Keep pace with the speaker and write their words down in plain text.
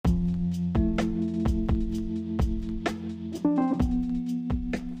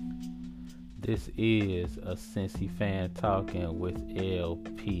This is a Cincy fan talking with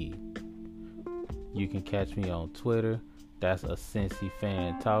LP. You can catch me on Twitter. That's a Cincy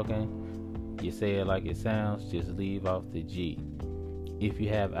fan talking. You say it like it sounds, just leave off the G. If you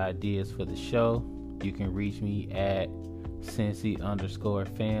have ideas for the show, you can reach me at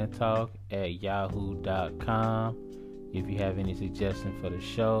Cincy_fan_talk at yahoo.com. If you have any suggestions for the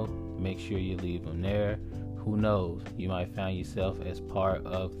show, make sure you leave them there. Who knows, you might find yourself as part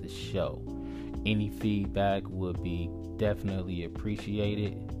of the show. Any feedback would be definitely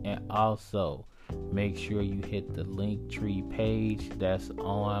appreciated. And also, make sure you hit the Linktree page that's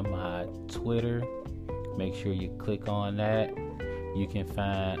on my Twitter. Make sure you click on that. You can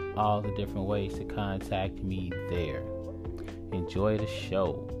find all the different ways to contact me there. Enjoy the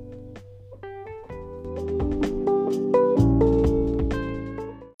show.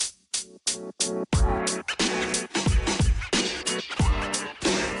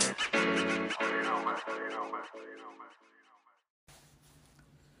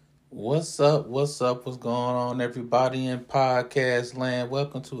 What's up? What's going on, everybody in podcast land?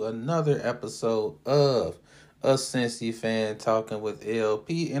 Welcome to another episode of A Cincy Fan Talking with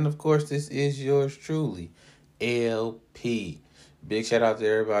LP. And of course, this is yours truly, LP. Big shout out to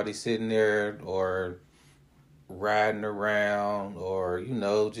everybody sitting there or riding around or,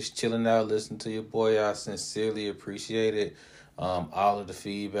 just chilling out, listening to your boy. I sincerely appreciate it. All of the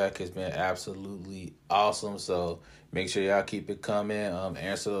feedback has been absolutely awesome. So make sure y'all keep it coming.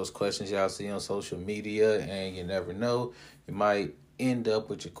 Answer those questions y'all see on social media, and you never know, you might end up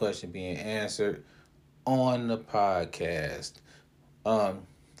with your question being answered on the podcast.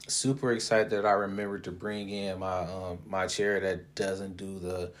 Super excited that I remembered to bring in my chair that doesn't do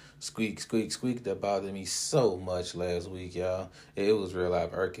the squeak, squeak, squeak that bothered me so much last week, y'all. It was real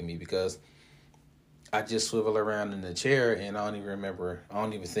life irking me because I just swivel around in the chair and I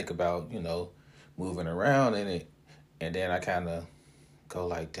don't even think about, moving around in it. And then I kind of go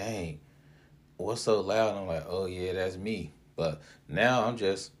like, dang, what's so loud? And I'm like, oh yeah, that's me. But now I'm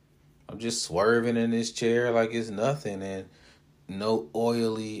just swerving in this chair like it's nothing, and no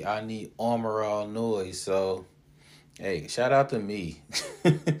oily, I need Armor All noise. So, hey, shout out to me.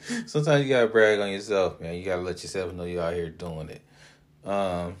 Sometimes you gotta brag on yourself, man. You gotta let yourself know you're out here doing it.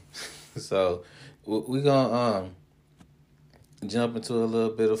 So we're gonna jump into a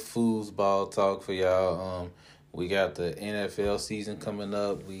little bit of foosball talk for y'all. We got the NFL season coming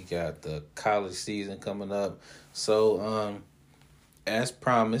up. We got the college season coming up. So, as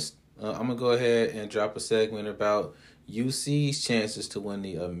promised, I'm going to go ahead and drop a segment about UC's chances to win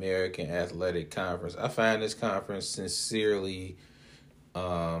the American Athletic Conference. I find this conference sincerely,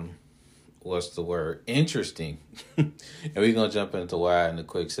 interesting. And we're going to jump into why in a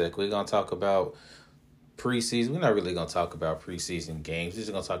quick sec. We're going to talk about preseason. We're not really going to talk about preseason games. We're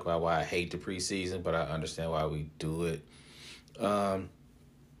just going to talk about why I hate the preseason, but I understand why we do it. A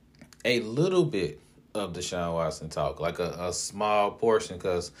little bit of Deshaun Watson talk, like a small portion,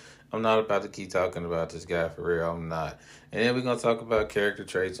 because I'm not about to keep talking about this guy for real. I'm not. And then we're going to talk about character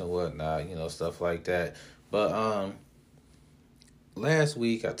traits and whatnot, stuff like that. But last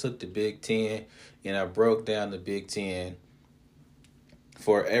week I took the Big Ten and I broke down the Big Ten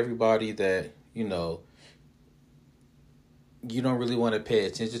for everybody that, you don't really want to pay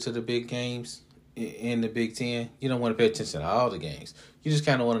attention to the big games in the Big Ten. You don't want to pay attention to all the games. You just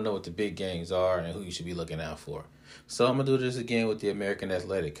kind of want to know what the big games are and who you should be looking out for. So I'm going to do this again with the American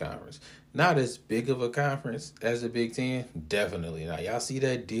Athletic Conference. Not as big of a conference as the Big Ten. Definitely not. Y'all see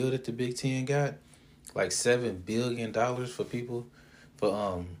that deal that the Big Ten got? Like $7 billion for people,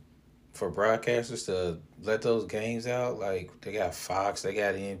 for broadcasters to let those games out. Like, they got Fox, they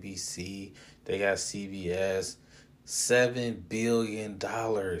got NBC, they got CBS. $7 billion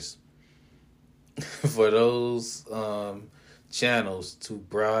for those channels to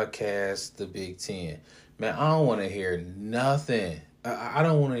broadcast the Big Ten. Man, I don't want to hear nothing. I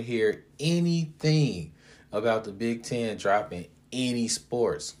don't want to hear anything about the Big Ten dropping any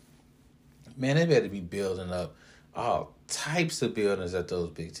sports. Man, they better be building up all types of buildings at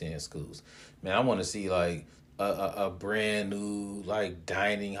those Big Ten schools. Man, I want to see like a brand new like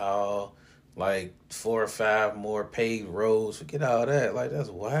dining hall, like 4 or 5 more paved roads. Forget all that. Like, that's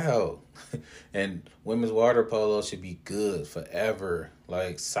wild. And women's water polo should be good forever.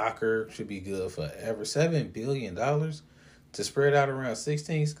 Like, soccer should be good forever. $7 billion to spread out around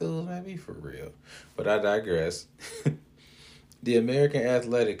 16 schools, maybe, for real. But I digress. The American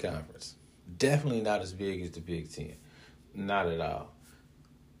Athletic Conference, definitely not as big as the Big Ten. Not at all.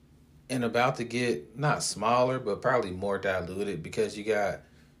 And about to get, not smaller, but probably more diluted, because you got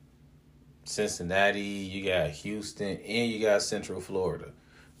Cincinnati, you got Houston, and you got Central Florida.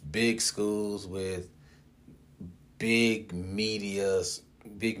 big schools with big media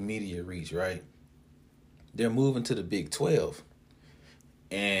reach, right? They're moving to the Big 12.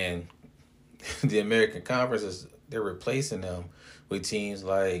 And the American Conference they're replacing them with teams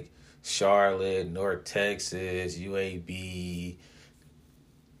like Charlotte, North Texas, UAB.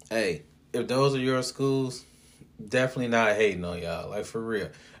 Hey, if those are your schools, definitely not hating on y'all. Like, for real.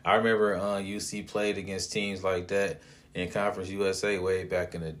 I remember UC played against teams like that in Conference USA way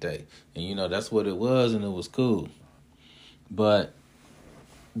back in the day. And, that's what it was, and it was cool. But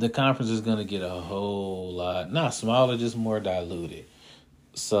the conference is going to get a whole lot, not smaller, just more diluted.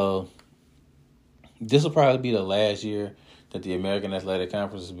 So this will probably be the last year that the American Athletic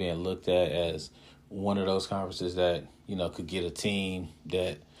Conference is being looked at as one of those conferences that, could get a team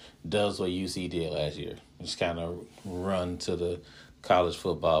that does what UC did last year. Just kind of run to the college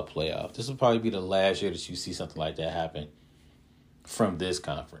football playoff. This will probably be the last year that you see something like that happen from this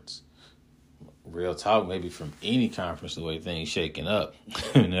conference. Real talk, maybe from any conference, the way things shaking up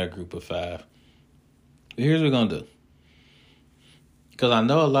in that group of 5. But here's what we're going to do. Because I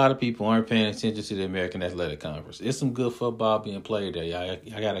know a lot of people aren't paying attention to the American Athletic Conference. It's some good football being played there, y'all.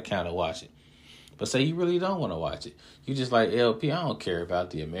 I got to kind of watch it. But say you really don't want to watch it. You just like, LP, I don't care about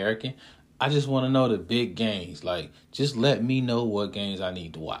the American. I just want to know the big games. Like, just let me know what games I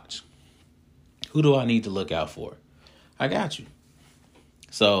need to watch. Who do I need to look out for? I got you.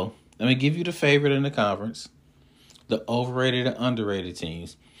 So, let me give you the favorite in the conference, the overrated and underrated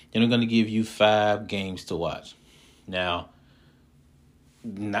teams, and I'm going to give you 5 games to watch. Now,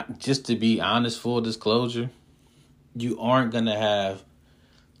 not just to be honest, full disclosure, you aren't going to have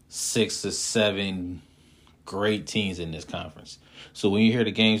 6 or 7 great teams in this conference. So when you hear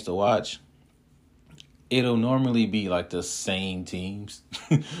the games to watch, it'll normally be like the same teams,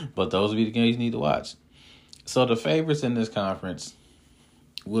 but those will be the games you need to watch. So the favorites in this conference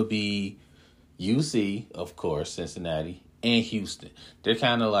would be UC, of course, Cincinnati, and Houston. They're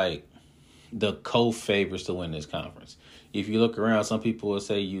kind of like the co-favorites to win this conference. If you look around, some people will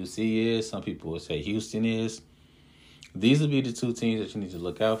say UC is, some people will say Houston is. These will be the 2 teams that you need to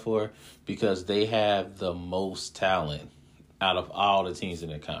look out for because they have the most talent out of all the teams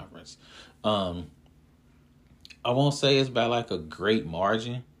in the conference. I won't say it's by like a great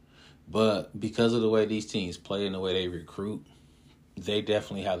margin, but because of the way these teams play and the way they recruit, they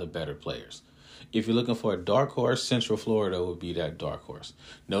definitely have the better players. If you're looking for a dark horse, Central Florida would be that dark horse.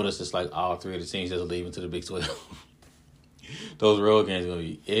 Notice it's like all 3 of the teams that's leaving to the Big 12. Those road games are going to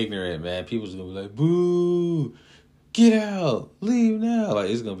be ignorant, man. People's going to be like, boo, get out, leave now. Like,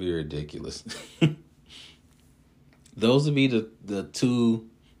 it's going to be ridiculous. Those would be the 2,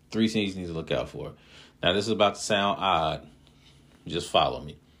 3 teams you need to look out for. Now, this is about to sound odd. Just follow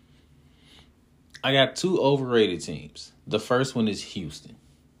me. I got 2 overrated teams. The first one is Houston.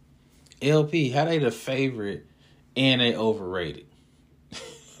 LP, how they the favorite and they overrated?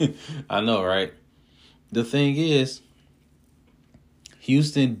 I know, right? The thing is,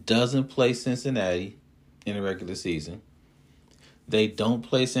 Houston doesn't play Cincinnati in the regular season. They don't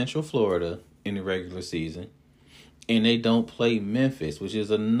play Central Florida in the regular season. And they don't play Memphis, which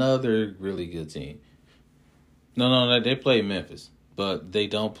is another really good team. No, they play Memphis. But they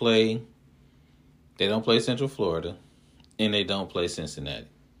don't play Central Florida. And they don't play Cincinnati.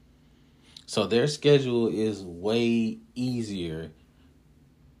 So their schedule is way easier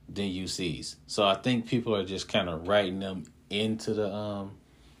than UC's. So I think people are just kind of writing them into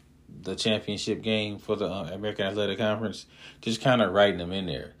the championship game for the American Athletic Conference, just kind of writing them in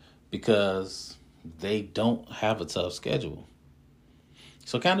there because they don't have a tough schedule.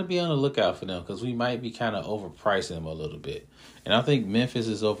 So kind of be on the lookout for them because we might be kind of overpricing them a little bit. And I think Memphis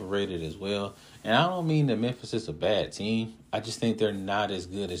is overrated as well. And I don't mean that Memphis is a bad team. I just think they're not as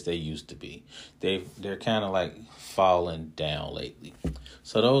good as they used to be. They're kind of like falling down lately.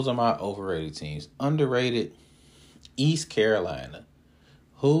 So those are my overrated teams. Underrated, East Carolina.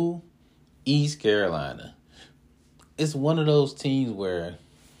 Who? East Carolina. It's one of those teams where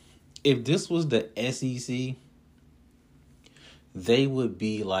if this was the SEC, they would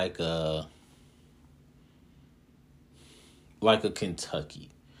be like a Kentucky.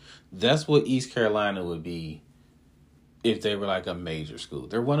 That's what East Carolina would be if they were like a major school.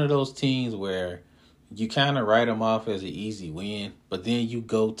 They're one of those teams where you kind of write them off as an easy win, but then you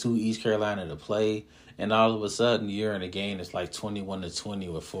go to East Carolina to play, and all of a sudden you're in a game that's like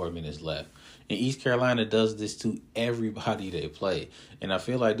 21-20 with 4 minutes left. And East Carolina does this to everybody they play. And I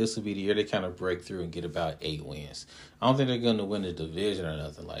feel like this will be the year they kind of break through and get about 8 wins. I don't think they're going to win the division or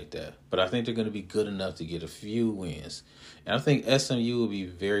nothing like that, but I think they're going to be good enough to get a few wins. And I think SMU will be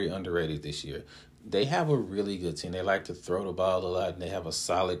very underrated this year. they have a really good team. They like to throw the ball a lot, and they have a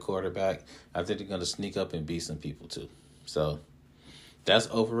solid quarterback. I think they're going to sneak up and beat some people, too. So, that's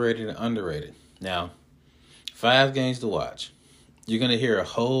overrated and underrated. Now, 5 games to watch. You're going to hear a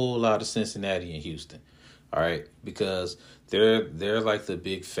whole lot of Cincinnati and Houston, all right? Because they're like the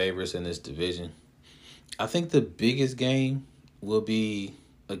big favorites in this division. I think the biggest game will be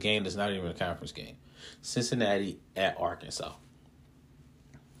a game that's not even a conference game. Cincinnati at Arkansas.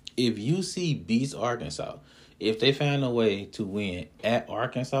 If UC beats Arkansas, if they find a way to win at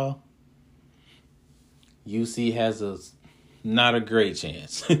Arkansas, UC has not a great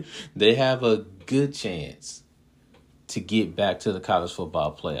chance. They have a good chance to get back to the college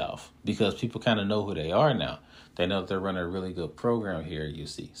football playoff because people kind of know who they are now. They know that they're running a really good program here at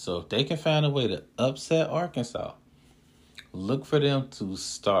UC. So if they can find a way to upset Arkansas, look for them to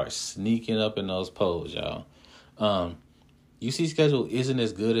start sneaking up in those polls, y'all. UC schedule isn't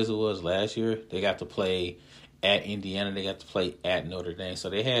as good as it was last year. They got to play at Indiana. They got to play at Notre Dame. So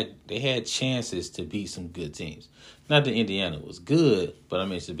they had chances to beat some good teams. Not that Indiana was good, but I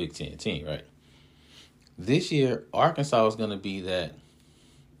mean, it's a Big Ten team, right? This year, Arkansas is going to be that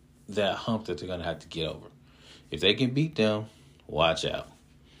hump that they're going to have to get over. If they can beat them, watch out.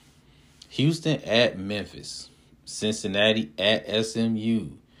 Houston at Memphis. Cincinnati at SMU.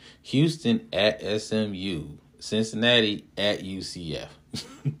 Houston at SMU. Cincinnati at UCF.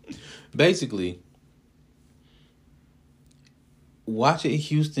 Basically, watch a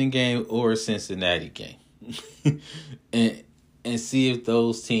Houston game or a Cincinnati game. and see if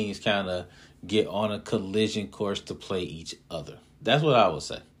those teams kind of get on a collision course to play each other. That's what I would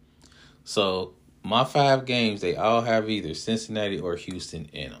say. So, my 5 games, they all have either Cincinnati or Houston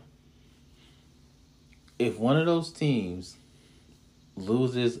in them. If one of those teams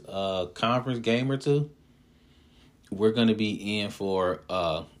loses a conference game or two, we're going to be in for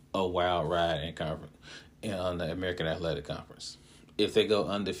a wild ride in conference on the American Athletic Conference. If they go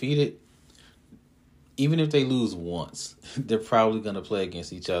undefeated, even if they lose once, they're probably going to play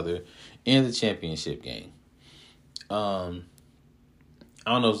against each other in the championship game. I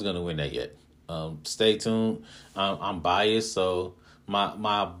don't know who's going to win that yet. Stay tuned. I'm biased, so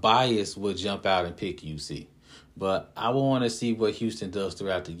my bias would jump out and pick UC. But I will want to see what Houston does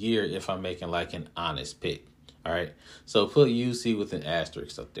throughout the year if I'm making like an honest pick. All right. So put UC with an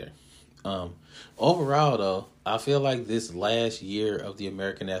asterisk up there. Overall, though, I feel like this last year of the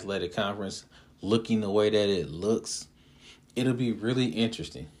American Athletic Conference, looking the way that it looks, it'll be really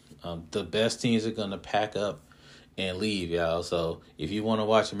interesting. The best teams are going to pack up and leave, y'all. So if you want to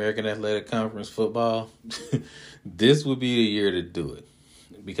watch American Athletic Conference football, this would be the year to do it.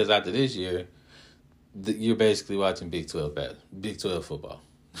 Because after this year, you're basically watching Big 12 football.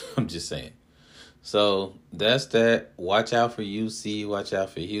 I'm just saying. So that's that. Watch out for UC. Watch out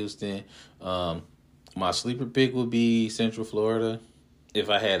for Houston. My sleeper pick would be Central Florida. If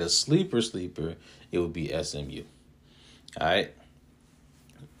I had a sleeper, it would be SMU. All right.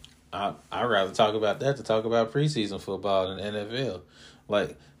 I'd rather talk about that to talk about preseason football than NFL.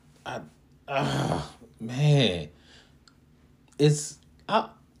 Like, man, it's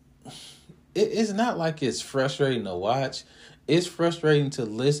not like it's frustrating to watch. It's frustrating to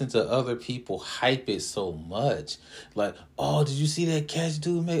listen to other people hype it so much. Like, oh, did you see that catch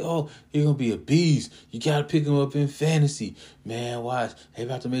dude made? Oh, he's going to be a beast. You got to pick him up in fantasy. Man, watch. They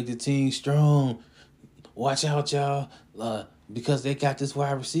about to make the team strong. Watch out, y'all. Because they got this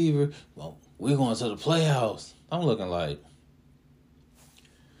wide receiver. Well, we're going to the playoffs. I'm looking like,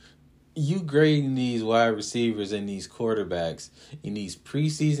 you grading these wide receivers and these quarterbacks in these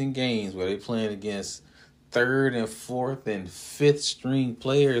preseason games where they're playing against 3rd and 4th and 5th string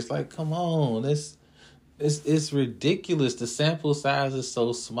players. Like, come on, it's ridiculous. The sample size is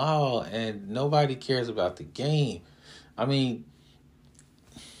so small and nobody cares about the game. I mean,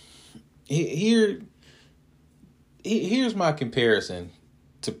 here's my comparison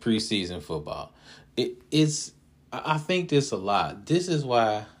to preseason football. I think this a lot. This is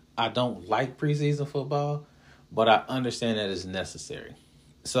why I don't like preseason football, but I understand that it's necessary.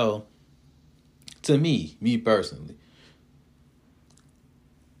 So, to me personally,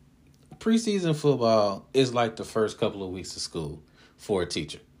 preseason football is like the first couple of weeks of school for a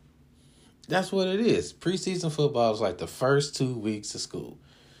teacher. That's what it is. Preseason football is like the first 2 weeks of school.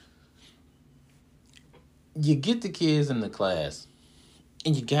 You get the kids in the class,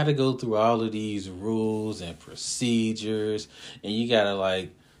 and you got to go through all of these rules and procedures, and you got to, like,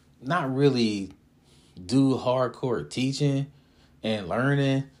 not really do hardcore teaching and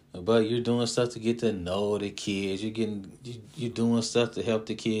learning, but you're doing stuff to get to know the kids. You're doing stuff to help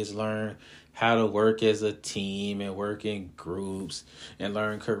the kids learn how to work as a team and work in groups and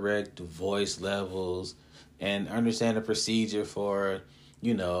learn correct voice levels and understand the procedure for,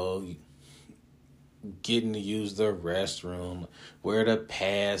 you know, getting to use the restroom, where the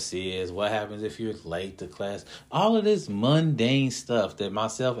pass is, what happens if you're late to class. All of this mundane stuff that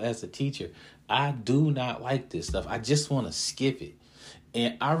myself as a teacher, I do not like this stuff. I just want to skip it.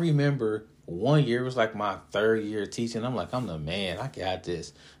 And I remember one year, it was like my third year teaching. I'm like, I'm the man. I got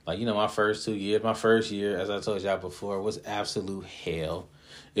this. Like, my first 2 years, my first year, as I told y'all before, was absolute hell.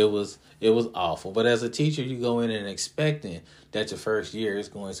 It was awful. But as a teacher, you go in and expecting that your first year is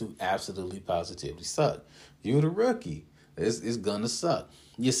going to absolutely positively suck. You're the rookie. It's going to suck.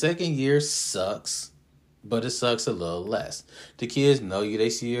 Your second year sucks, but it sucks a little less. The kids know you. They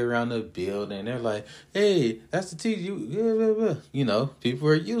see you around the building. They're like, hey, that's the teacher. People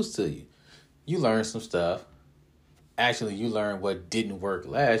are used to you. You learn some stuff. Actually, you learned what didn't work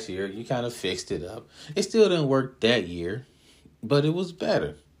last year. You kind of fixed it up. It still didn't work that year, but it was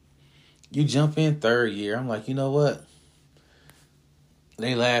better. You jump in third year. I'm like, you know what?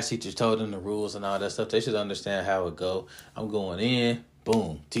 They last teachers told them the rules and all that stuff. They should understand how it go. I'm going in,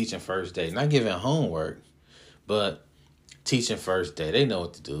 boom, teaching first day. Not giving homework, but teaching first day. They know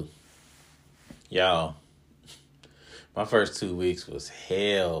what to do. Y'all, my first 2 weeks was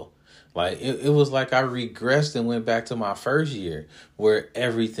hell. Like, it was like I regressed and went back to my first year where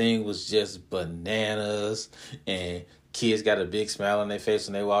everything was just bananas and kids got a big smile on their face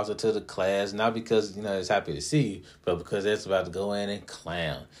when they walked into the class. Not because, it's happy to see you, but because it's about to go in and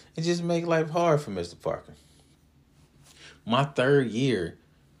clown. It just make life hard for Mr. Parker. My third year,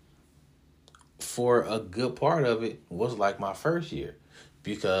 for a good part of it, was like my first year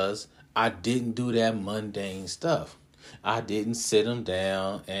because I didn't do that mundane stuff. I didn't sit them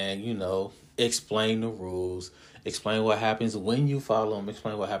down and, explain the rules, explain what happens when you follow them,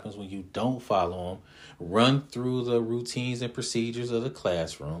 explain what happens when you don't follow them, run through the routines and procedures of the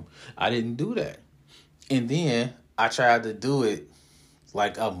classroom. I didn't do that. And then I tried to do it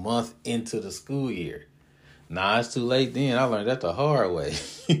like a month into the school year. Nah, it's too late then. I learned that the hard way.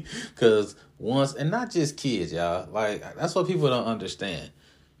 Because once, and not just kids, y'all, like, that's what people don't understand.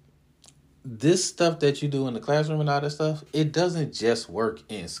 This stuff that you do in the classroom and all that stuff, it doesn't just work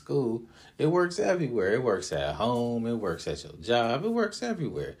in school. It works everywhere. It works at home. It works at your job. It works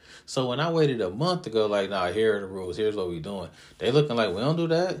everywhere. So when I waited a month to go, like, nah, here are the rules. Here's what we're doing. They looking like, we don't do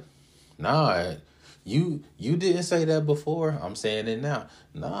that? Nah, you didn't say that before. I'm saying it now.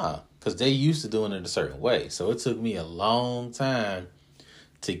 Nah, because they used to doing it a certain way. So it took me a long time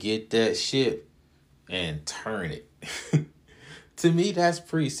to get that shit and turn it. To me, that's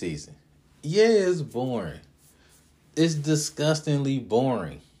preseason. Yeah, it's boring. It's disgustingly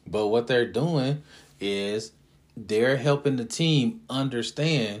boring. But what they're doing is they're helping the team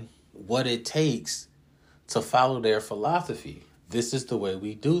understand what it takes to follow their philosophy. This is the way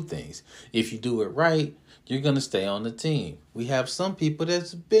we do things. If you do it right, you're going to stay on the team. We have some people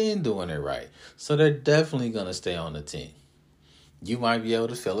that's been doing it right. So they're definitely going to stay on the team. You might be able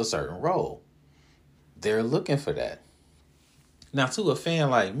to fill a certain role. They're looking for that. Now, to a fan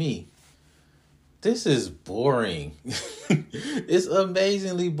like me, this is boring. It's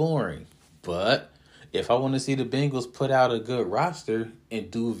amazingly boring. But if I want to see the Bengals put out a good roster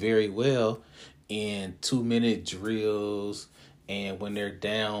and do very well in 2-minute drills and when they're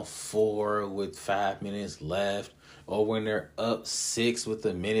down 4 with 5 minutes left or when they're up 6 with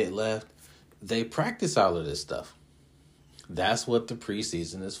a minute left, they practice all of this stuff. That's what the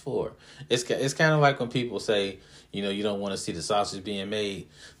preseason is for. It's kind of like when people say, you don't want to see the sausage being made.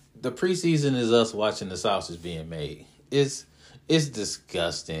 The preseason is us watching the sausage being made. It's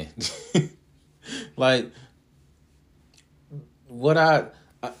disgusting. Like, what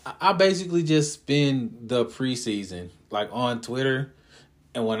I basically just spend the preseason like on Twitter,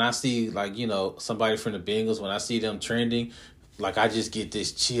 and when I see somebody from the Bengals, when I see them trending, like I just get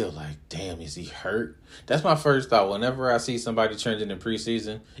this chill. Like, damn, is he hurt? That's my first thought. Whenever I see somebody trending in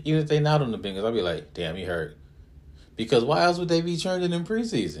preseason, even if they not on the Bengals, I'll be like, damn, he hurt. Because why else would they be trending in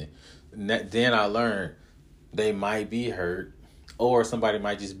preseason? Then I learned they might be hurt, or somebody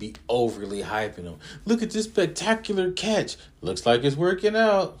might just be overly hyping them. Look at this spectacular catch. Looks like it's working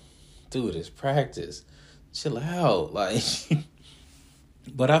out. Dude, it's practice. Chill out. Like,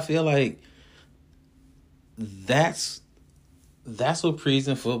 but I feel like that's what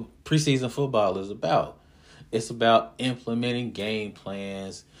preseason football is about. It's about implementing game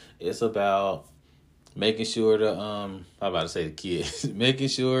plans. It's about making sure the kids, making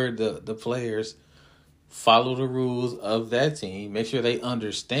sure the players follow the rules of that team, make sure they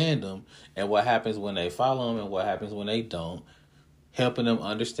understand them and what happens when they follow them and what happens when they don't. helping them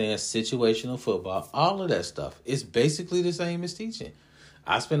understand situational football, all of that stuff. It's basically the same as teaching.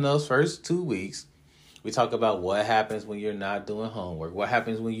 I spend those first 2 weeks. We talk about what happens when you're not doing homework, what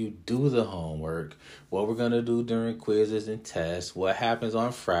happens when you do the homework, what we're going to do during quizzes and tests, what happens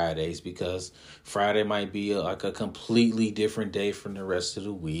on Fridays, because Friday might be like a completely different day from the rest of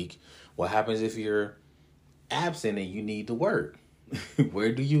the week. What happens if you're absent and you need to work?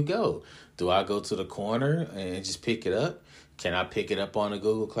 Where do you go? Do I go to the corner and just pick it up? Can I pick it up on the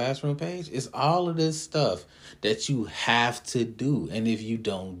Google Classroom page? It's all of this stuff that you have to do. And if you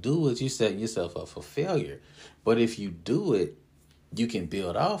don't do it, you're setting yourself up for failure. But if you do it, you can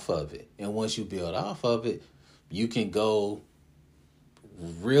build off of it. And once you build off of it, you can go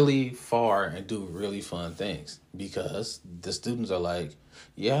really far and do really fun things, because the students are like,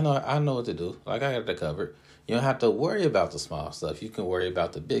 yeah, I know what to do. Like, I got it covered. You don't have to worry about the small stuff. You can worry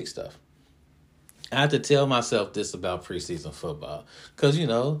about the big stuff. I have to tell myself this about preseason football, because,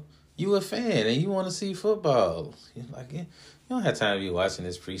 you a fan and you want to see football. You're like, you don't have time to be watching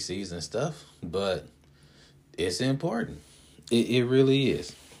this preseason stuff, but it's important. It really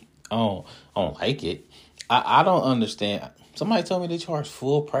is. I don't like it. I don't understand. Somebody told me they charge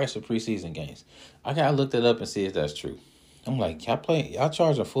full price for preseason games. I gotta look that up and see if that's true. I'm like, y'all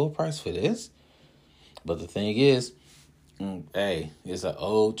charge a full price for this? But the thing is, hey, it's an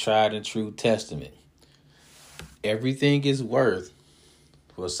old tried and true testament. Everything is worth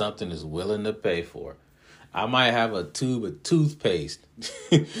what something is willing to pay for. I might have a tube of toothpaste.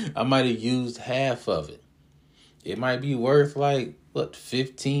 I might have used half of it. It might be worth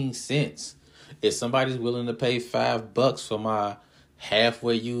 15 cents. If somebody's willing to pay $5 for my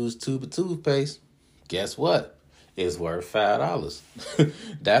halfway used tube of toothpaste, guess what? It's worth $5.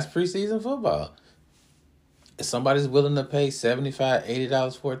 That's preseason football. If somebody's willing to pay $75,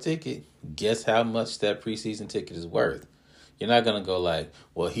 $80 for a ticket, guess how much that preseason ticket is worth? You're not going to go like,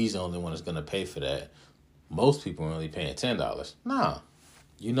 well, he's the only one that's going to pay for that. Most people are only paying $10. Nah.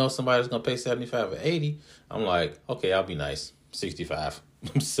 Somebody's going to pay $75 or $80. I'm like, okay, I'll be nice. $65,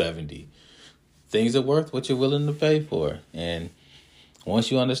 $70. Things are worth what you're willing to pay for. And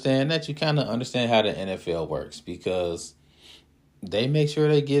once you understand that, you kind of understand how the NFL works, because they make sure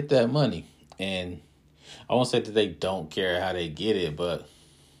they get that money. And I won't say that they don't care how they get it, but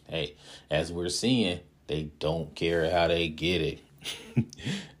hey, as we're seeing, they don't care how they get it.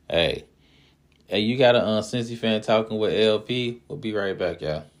 Hey, you got a Cincy fan talking with LP. We'll be right back,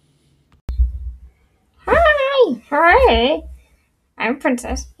 y'all. Hi, I'm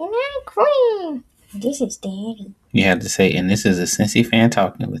Princess and I'm Queen. This is Daddy. You have to say, and this is a Cincy fan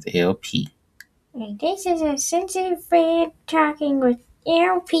talking with LP. And this is a Cincy fan talking with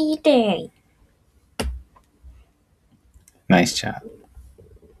LP Daddy. Nice job.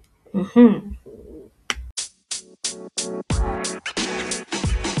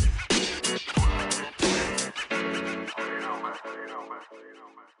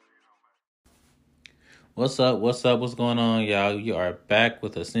 What's up? What's going on, y'all? You are back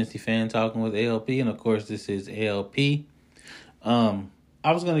with a Cincy fan talking with LP, and of course, this is LP. I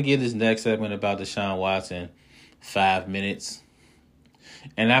was gonna give this next segment about Deshaun Watson 5 minutes,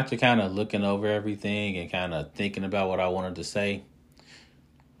 and after kind of looking over everything and kind of thinking about what I wanted to say,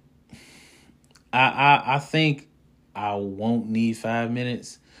 I think I won't need 5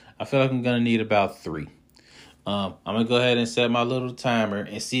 minutes. I feel like I'm gonna need about 3. I'm gonna go ahead and set my little timer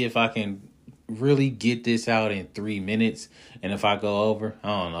and see if I can really get this out in 3 minutes. And if I go over, I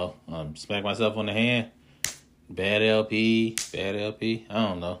don't know, smack myself on the hand. Bad LP. I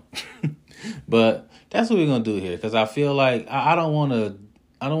don't know. But that's what we're gonna do here, because I feel like I don't want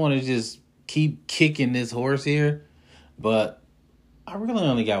to just keep kicking this horse here. But I really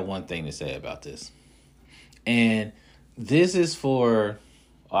only got one thing to say about this, and this is for.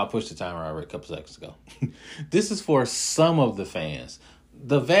 I pushed the timer already a couple seconds ago. This is for some of the fans.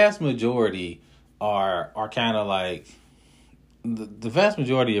 The vast majority are kind of like, the vast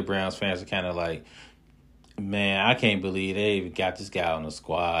majority of Browns fans are kind of like, man, I can't believe they even got this guy on the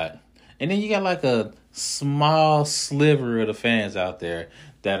squad. And then you got like a small sliver of the fans out there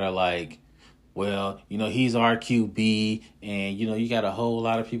that are like, well, he's our QB, and, you got a whole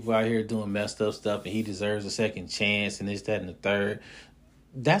lot of people out here doing messed up stuff, and he deserves a second chance, and this, that, and the third.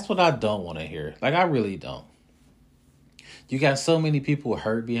 That's what I don't want to hear. Like, I really don't. You got so many people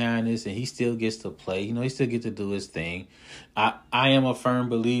hurt behind this, and he still gets to play. He still gets to do his thing. I am a firm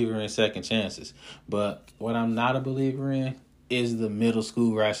believer in second chances. But what I'm not a believer in is the middle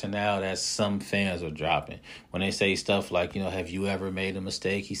school rationale that some fans are dropping when they say stuff like, have you ever made a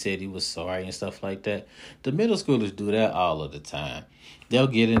mistake? He said he was sorry and stuff like that. The middle schoolers do that all of the time. They'll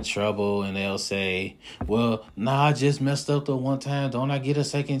get in trouble and they'll say, well, nah, I just messed up the one time. Don't I get a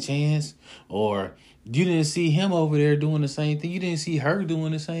second chance? Or you didn't see him over there doing the same thing. You didn't see her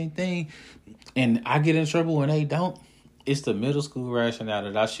doing the same thing. And I get in trouble when they don't. It's the middle school rationale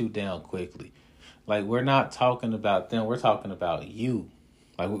that I shoot down quickly. Like, we're not talking about them. We're talking about you.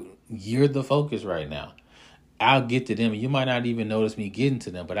 Like, you're the focus right now. I'll get to them. You might not even notice me getting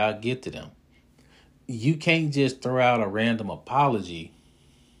to them, but I'll get to them. You can't just throw out a random apology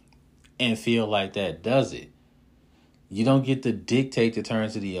and feel like that does it. You don't get to dictate the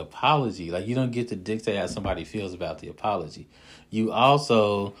terms of the apology. Like, you don't get to dictate how somebody feels about the apology. You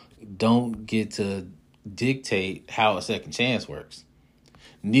also don't get to dictate how a second chance works.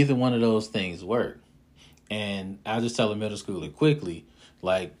 Neither one of those things work. And I'll just tell a middle schooler quickly,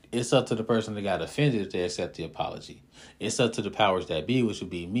 like, it's up to the person that got offended if they accept the apology. It's up to the powers that be, which would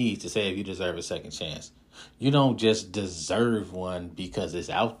be me, to say if you deserve a second chance. You don't just deserve one because it's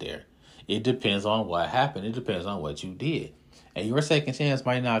out there. It depends on what happened. It depends on what you did. And your second chance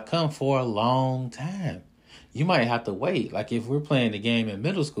might not come for a long time. You might have to wait. Like, if we're playing the game in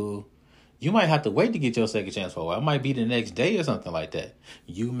middle school, you might have to wait to get your second chance for a while. It might be the next day or something like that.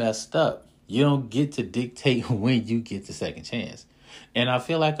 You messed up. You don't get to dictate when you get the second chance. And I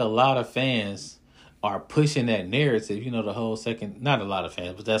feel like a lot of fans are pushing that narrative, the whole second, not a lot of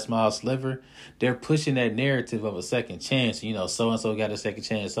fans, but that small sliver, they're pushing that narrative of a second chance. So-and-so got a second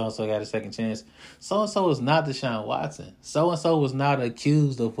chance. So-and-so got a second chance. So-and-so is not Deshaun Watson. So-and-so was not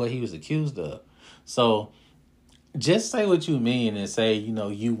accused of what he was accused of. So just say what you mean and say,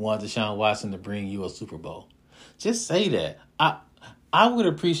 you want Deshaun Watson to bring you a Super Bowl. Just say that. I would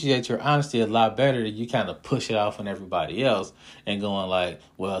appreciate your honesty a lot better than you kind of push it off on everybody else and going like,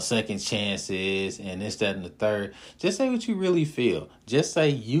 well, second chances and this, that, and the third. Just say what you really feel. Just say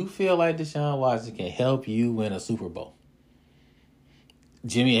you feel like Deshaun Watson can help you win a Super Bowl.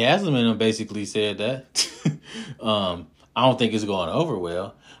 Jimmy Haslam basically said that. I don't think it's going over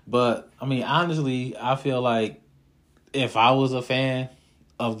well. But, honestly, I feel like if I was a fan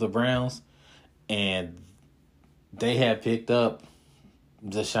of the Browns and they had picked up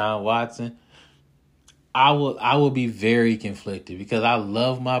Deshaun Watson, I would be very conflicted because I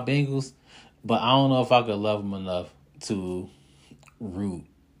love my Bengals, but I don't know if I could love them enough to root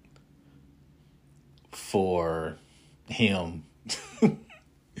for him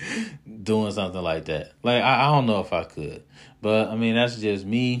doing something like that. Like, I don't know if I could. But, that's just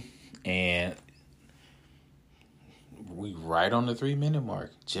me. And we right on the 3-minute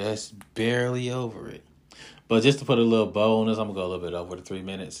mark. Just barely over it. But just to put a little bow on this, I'm going to go a little bit over the 3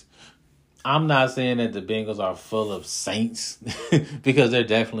 minutes. I'm not saying that the Bengals are full of saints because they're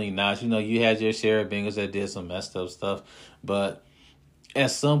definitely not. You had your share of Bengals that did some messed up stuff. But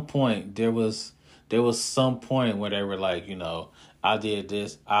at some point, there was some point where they were like, I did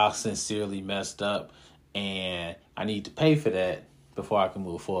this, I sincerely messed up, and I need to pay for that before I can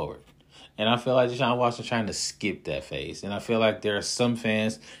move forward. And I feel like Deshaun Watson's trying to skip that phase. And I feel like there are some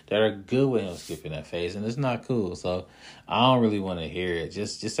fans that are good with him skipping that phase, and it's not cool. So I don't really want to hear it.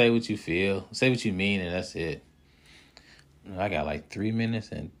 Just say what you feel, say what you mean, and that's it. I got like 3 minutes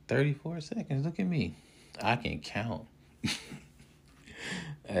and 34 seconds. Look at me. I can count.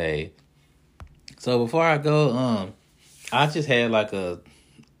 Hey. So before I go, I just had like a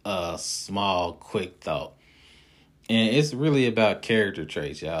small, quick thought. And it's really about character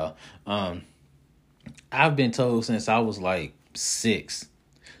traits, y'all. I've been told since I was like 6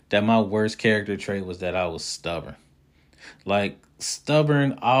 that my worst character trait was that I was stubborn. Like,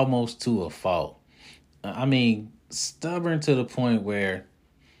 stubborn almost to a fault. Stubborn to the point where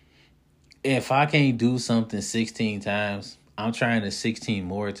if I can't do something 16 times, I'm trying it 16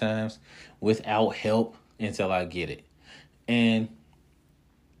 more times without help until I get it. And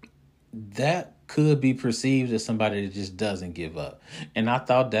that could be perceived as somebody that just doesn't give up. And I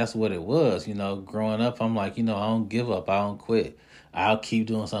thought that's what it was. Growing up, I'm like, I don't give up. I don't quit. I'll keep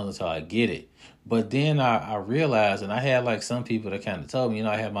doing something until I get it. But then I realized, and I had like some people that kind of told me,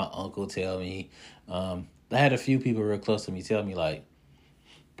 I had my uncle tell me, I had a few people real close to me tell me like,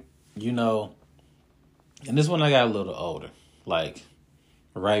 and this when I got a little older, like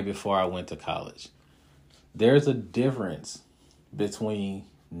right before I went to college, there's a difference between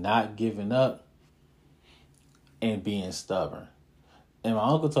not giving up and being stubborn. And my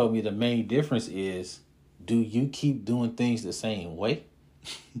uncle told me the main difference is, do you keep doing things the same way?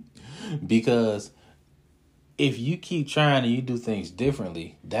 Because if you keep trying and you do things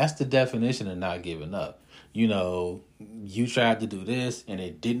differently, that's the definition of not giving up. you tried to do this and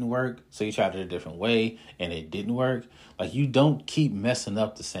it didn't work, so you tried it a different way and it didn't work. Like, you don't keep messing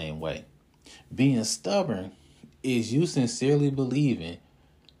up the same way. Being stubborn is you sincerely believing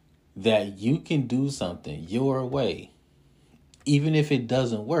that you can do something your way, even if it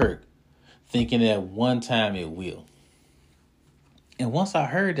doesn't work, thinking that one time it will. And once I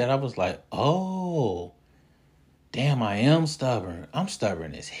heard that, I was like, oh, damn, I am stubborn. I'm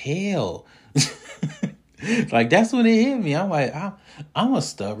stubborn as hell. Like, that's when it hit me. I'm like, I'm a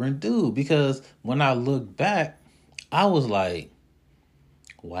stubborn dude. Because when I look back, I was like,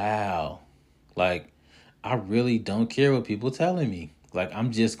 wow. Like, I really don't care what people telling me. Like,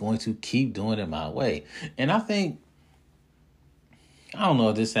 I'm just going to keep doing it my way. And I don't know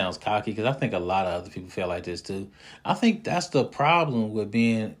if this sounds cocky, because I think a lot of other people feel like this too. I think that's the problem with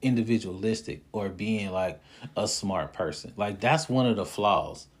being individualistic or being like a smart person. Like, that's one of the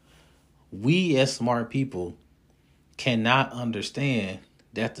flaws. We as smart people cannot understand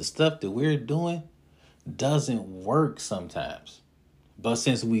that the stuff that we're doing doesn't work sometimes. But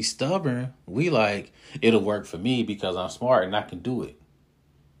since we stubborn, we like, it'll work for me because I'm smart and I can do it.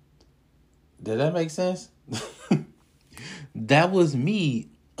 Did that make sense? That was me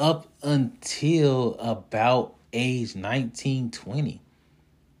up until about age 19, 20.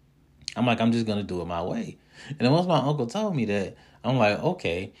 I'm like, I'm just going to do it my way. And then once my uncle told me that, I'm like,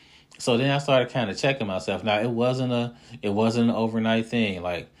 okay. So then I started kind of checking myself. Now, it wasn't an overnight thing.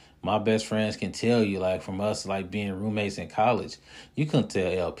 Like, my best friends can tell you, like, from us, like, being roommates in college, you couldn't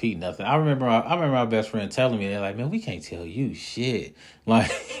tell LP nothing. I remember my best friend telling me, they're like, man, we can't tell you shit.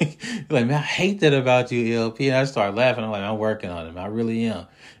 Like, like, man, I hate that about you, LP. And I started laughing. I'm like, I'm working on it, man. I really am.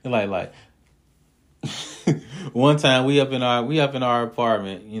 And like, one time we up in our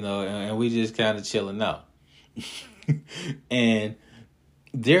apartment, and we just kind of chilling out. And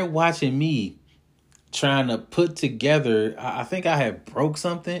they're watching me trying to put together, I think I had broke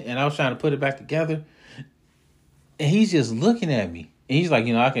something and I was trying to put it back together. And he's just looking at me. And he's like,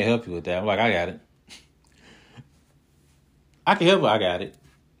 I can help you with that. I'm like, I got it. I can help you. I got it.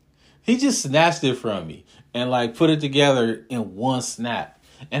 He just snatched it from me and like put it together in one snap.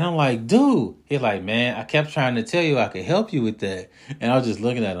 And I'm like, dude. He's like, man, I kept trying to tell you I could help you with that. And I was just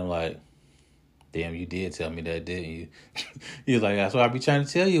looking at him like, damn, you did tell me that, didn't you? He was like, that's what I be trying to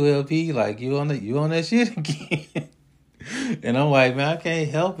tell you, LP. Like, you on that shit again. And I'm like, man, I can't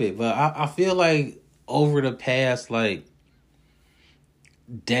help it. But I feel like over the past, like,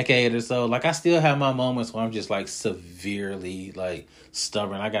 decade or so, like, I still have my moments where I'm just, like, severely, like,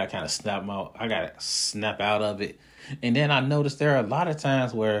 stubborn. I gotta kind of snap out of it. And then I noticed there are a lot of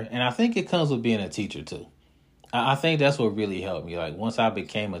times where, and I think it comes with being a teacher, too. I think that's what really helped me. Like, once I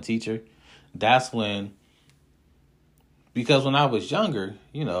became a teacher, that's when, because when I was younger,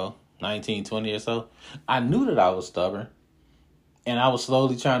 19, 20 or so, I knew that I was stubborn and I was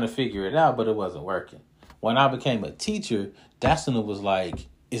slowly trying to figure it out, but it wasn't working. When I became a teacher, that's when it was like,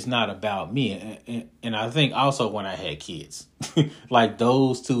 it's not about me. And I think also when I had kids, like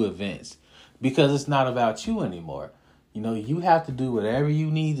those two events, because it's not about you anymore. You have to do whatever you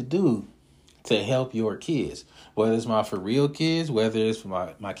need to do to help your kids, whether it's my for real kids, whether it's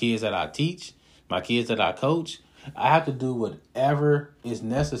my kids that I teach, my kids that I coach. I have to do whatever is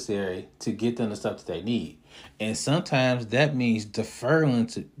necessary to get them the stuff that they need. And sometimes that means deferring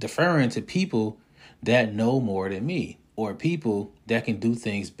to people that know more than me or people that can do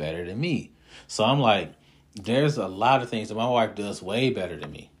things better than me. So I'm like, there's a lot of things that my wife does way better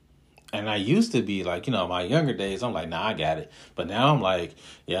than me. And I used to be like, my younger days, I'm like, nah, I got it. But now I'm like,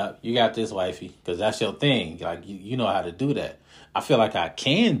 yeah, you got this, wifey, because that's your thing. Like, you know how to do that. I feel like I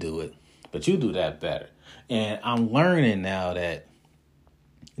can do it, but you do that better. And I'm learning now that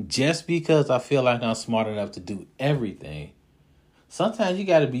just because I feel like I'm smart enough to do everything, sometimes you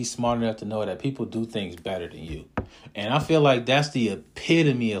got to be smart enough to know that people do things better than you. And I feel like that's the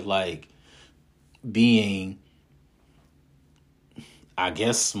epitome of like being, I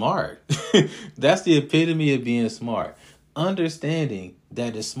guess, smart. That's the epitome of being smart. Understanding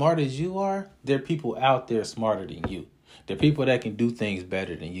that as smart as you are, there are people out there smarter than you. There are people that can do things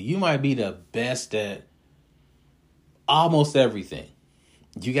better than you. You might be the best at almost everything.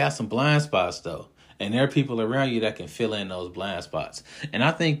 You got some blind spots, though. And there are people around you that can fill in those blind spots. And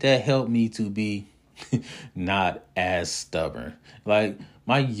I think that helped me to be not as stubborn. Like,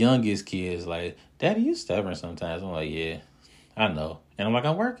 my youngest kids, like, Daddy, you stubborn sometimes. I'm like, yeah, I know. And I'm like,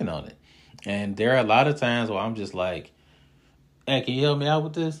 I'm working on it. And there are a lot of times where I'm just like, hey, can you help me out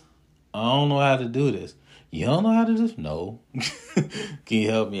with this? I don't know how to do this. You don't know how to do this? No. Can you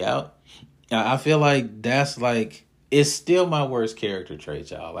help me out? I feel like that's like, it's still my worst character trait,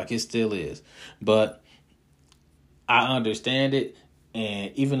 y'all. Like, it still is. But I understand it.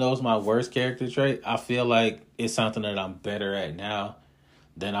 And even though it's my worst character trait, I feel like it's something that I'm better at now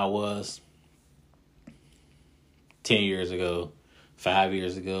than I was 10 years ago, 5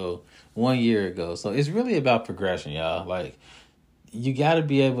 years ago, 1 year ago. So it's really about progression, y'all. Like, you got to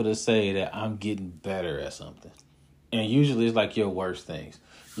be able to say that I'm getting better at something. And usually it's like your worst things.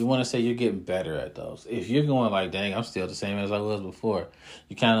 You want to say you're getting better at those. If you're going like, dang, I'm still the same as I was before,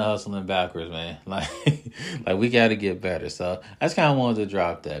 you're kind of hustling backwards, man. Like, like we got to get better. So I just kind of wanted to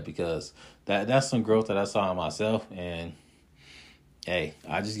drop that because that's some growth that I saw in myself. And, hey,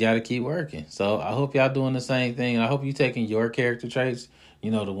 I just got to keep working. So I hope y'all doing the same thing. And I hope you taking your character traits, the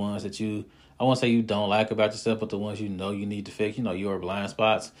ones that I won't say you don't like about yourself, but the ones you need to fix, your blind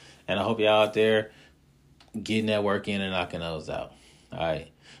spots. And I hope y'all out there getting that work in and knocking those out. All right.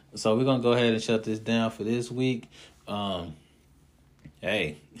 So we're going to go ahead and shut this down for this week.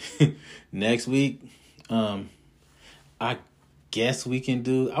 Hey, next week, I guess we can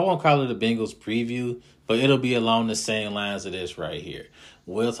I won't call it a Bengals preview, but it'll be along the same lines of this right here.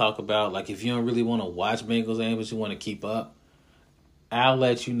 We'll talk about, like, if you don't really want to watch Bengals games, but you want to keep up, I'll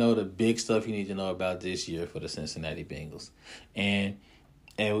let you know the big stuff you need to know about this year for the Cincinnati Bengals. And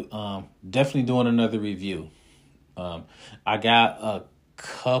definitely doing another review. I got a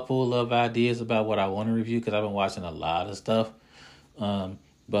couple of ideas about what I want to review because I've been watching a lot of stuff.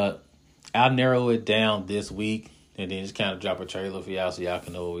 But I'll narrow it down this week and then just kind of drop a trailer for y'all so y'all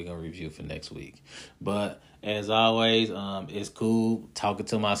can know what we're going to review for next week. But as always, it's cool talking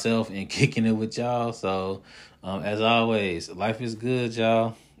to myself and kicking it with y'all. So as always, life is good,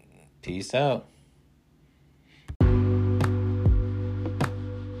 y'all. Peace out.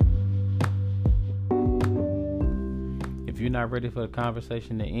 If you're not ready for the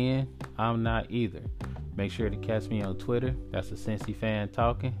conversation to end, I'm not either. Make sure to catch me on Twitter. That's the Cincy Fan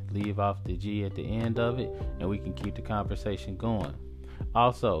Talking. Leave off the G at the end of it, and we can keep the conversation going.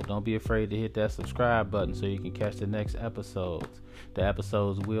 Also, don't be afraid to hit that subscribe button so you can catch the next episodes. The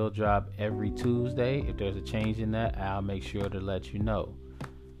episodes will drop every Tuesday. If there's a change in that, I'll make sure to let you know.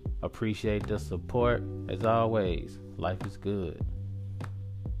 Appreciate the support. As always, life is good.